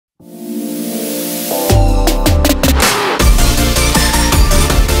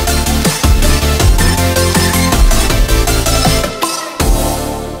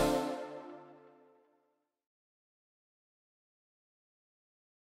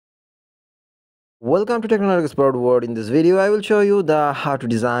Welcome to Technology Expert World. In this video, I will show you the how to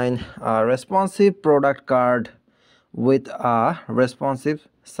design a responsive product card with a responsive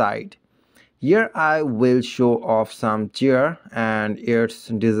site. Here I will show off some chair and its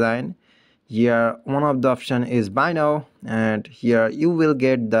design. Here one of the option is buy now, and here you will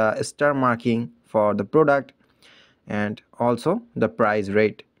get the star marking for the product and also the price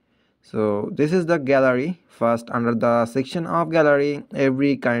rate. So this is the gallery. First, under the section of gallery,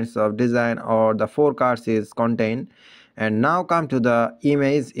 every kinds of design or the four cards is contained. And now come to the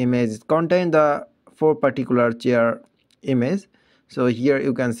image contain the four particular chair image. So here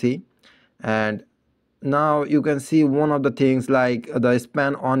you can see, and now you can see one of the things like the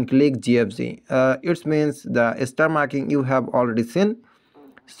span on click GFG. It means the star marking you have already seen.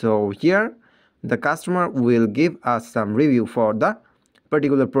 So here the customer will give us some review for the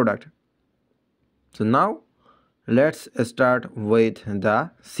particular product. So now let's start with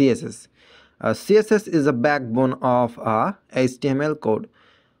the CSS. CSS is a backbone of a HTML code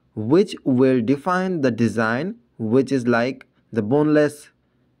which will define the design, which is like the massless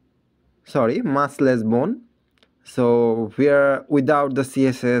bone. So where without the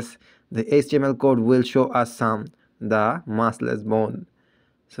CSS, the HTML code will show us the massless bone.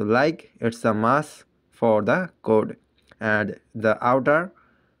 So like it's a mask for the code and the outer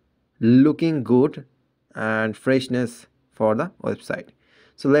looking good and freshness for the website.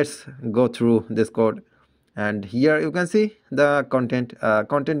 So let's go through this code, and here you can see the content.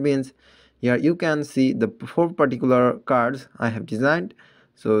 Content means here you can see the four particular cards I have designed.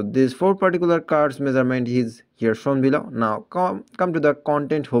 So these four particular cards measurement is here shown below. Now come to the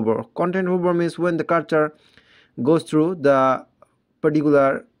content hover. Content hover means when the cursor goes through the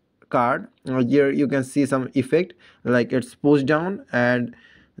particular card. Here you can see some effect like it's pushed down and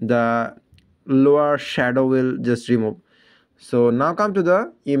the lower shadow will just remove. So now come to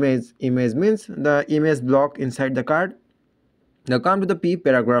the image means the image block inside the card. Now come to the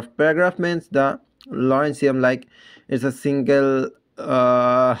paragraph means the Lawrencium, like it's a single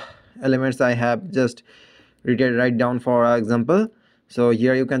elements I have just write down for example. So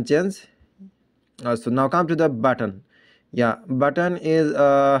here you can change. So now come to the button. Yeah, button is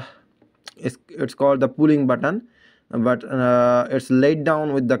it's called the pulling button, but it's laid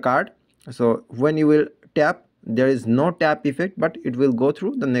down with the card. So when you will tap, there is no tap effect, but it will go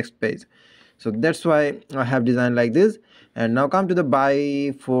through the next page. So that's why I have designed like this. And now come to the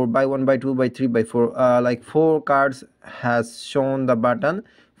buy 1 by 2 by 3 by 4, like four cards has shown the button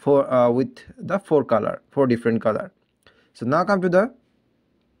for with the four different color. So now come to the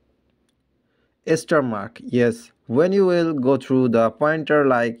star mark. Yes, when you will go through the pointer,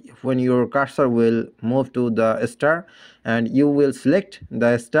 like when your cursor will move to the star and you will select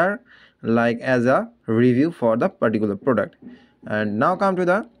the star like as a review for the particular product. And now come to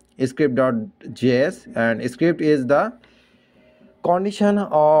the script.js, and script is the condition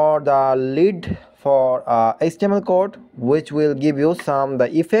or the lead for HTML code which will give you the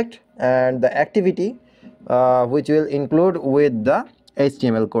effect and the activity which will include with the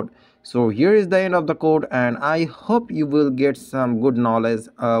HTML code. So here is the end of the code, and I hope you will get some good knowledge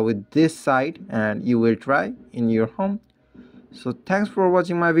with this site and you will try in your home. So thanks for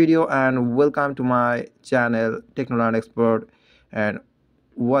watching my video and welcome to my channel Technology Expert, and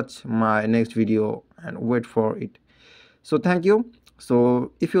watch my next video and wait for it. So thank you.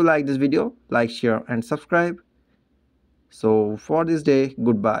 So if you like this video, like, share and subscribe. So for this day,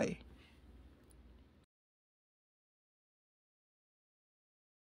 goodbye.